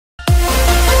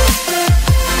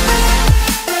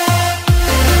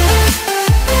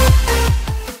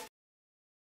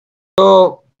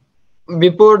So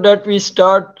before that we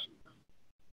start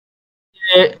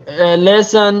a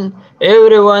lesson,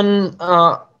 everyone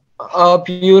of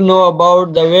you know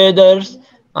about the weathers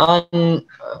and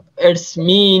its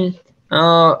mean,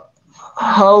 uh,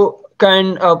 how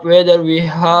kind of weather we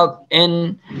have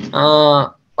in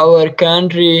our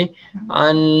country.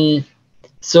 And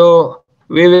so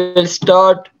we will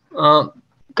start.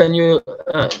 Can you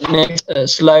next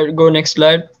slide, go next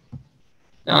slide.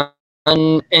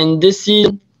 And in this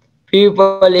season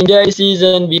people enjoy this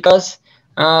season because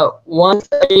once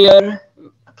a year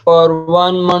for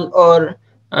 1 month or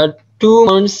 2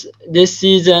 months this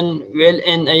season will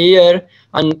in a year,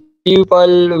 and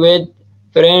people with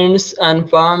friends and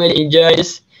family enjoy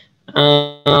this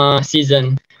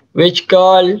season, which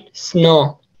called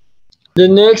snow. The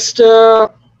next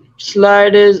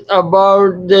slide is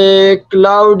about the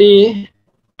cloudy.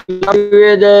 Cloudy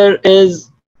weather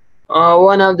is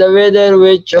one of the weather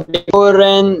which before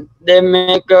rain they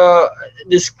make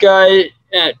the sky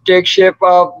take shape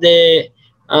of the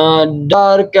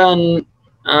dark, and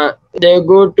they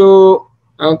go to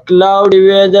cloudy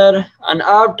weather, and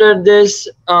after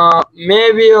this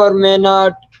maybe or may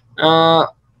not uh,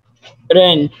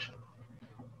 rain.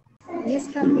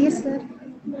 Yes, sir. Yes, sir.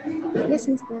 Yes,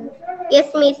 mister. Yes,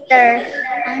 mister.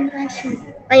 I'm Rashid.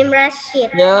 I'm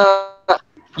Rashid. Yeah,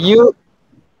 you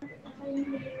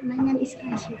My name is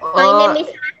Rashid. My name is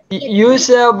you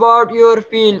say about your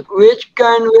field, which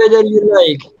kind weather you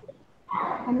like?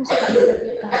 Kamu suka weather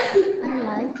kita? I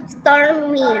like.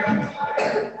 Stormy.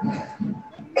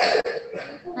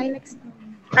 I like snow.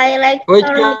 I like Which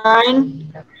stormy.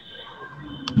 kind?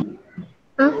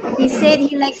 He said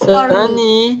he likes stormy.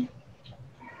 Sunny.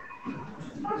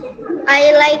 I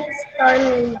like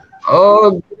stormy.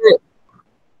 Oh, great.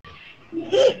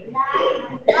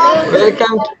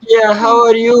 Welcome, Kia. How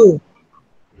are you?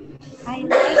 I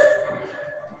like.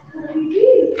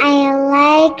 I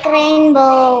like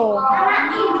rainbow.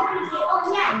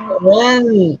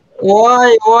 Rain.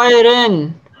 Why? Why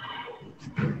rain?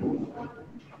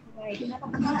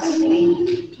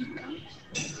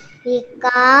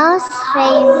 Because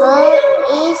rainbow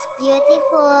is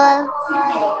beautiful.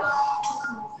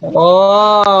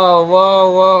 Wow, wow,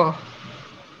 wow.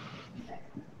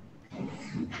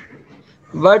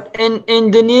 But in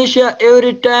Indonesia,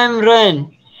 every time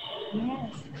rain.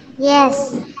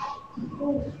 Yes.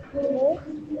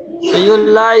 So you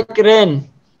like rain?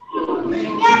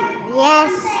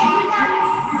 Yes.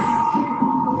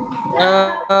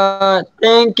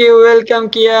 Thank you. Welcome,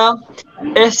 Kia.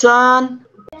 Ehsan.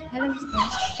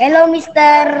 Hello,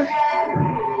 mister.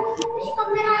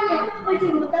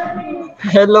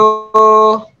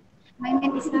 Hello. My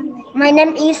name is Samir. My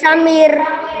name is Samir.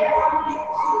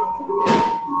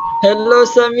 Hello,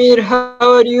 Samir. How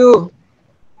are you?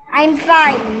 I'm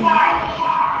fine.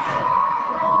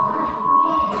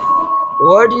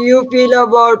 What do you feel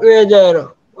about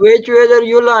weather? Which weather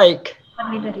you like?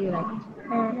 What weather you like?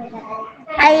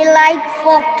 I like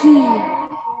foggy.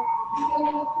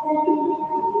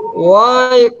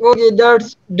 Why? Okay,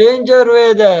 that's danger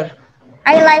weather.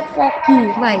 I like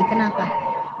foggy Why? Kenapa?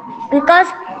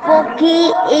 because foggy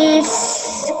is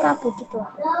apa gitu.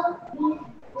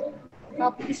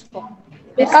 Is fog.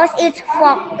 Because it's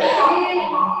fog.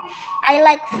 I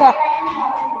like fog.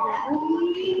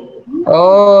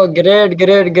 Oh, great,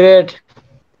 great, great.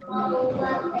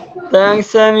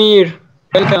 Thanks, Samir.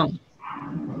 Welcome.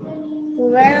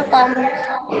 Welcome.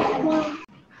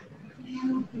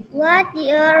 What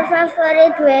your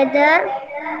favorite weather?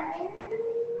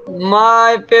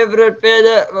 My favorite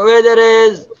weather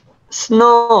is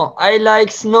snow. I like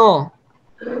snow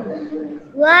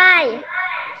Why?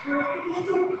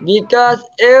 because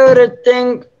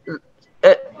everything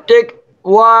take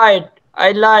white.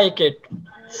 I like it.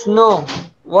 Snow,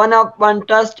 one of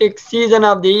fantastic season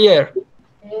of the year.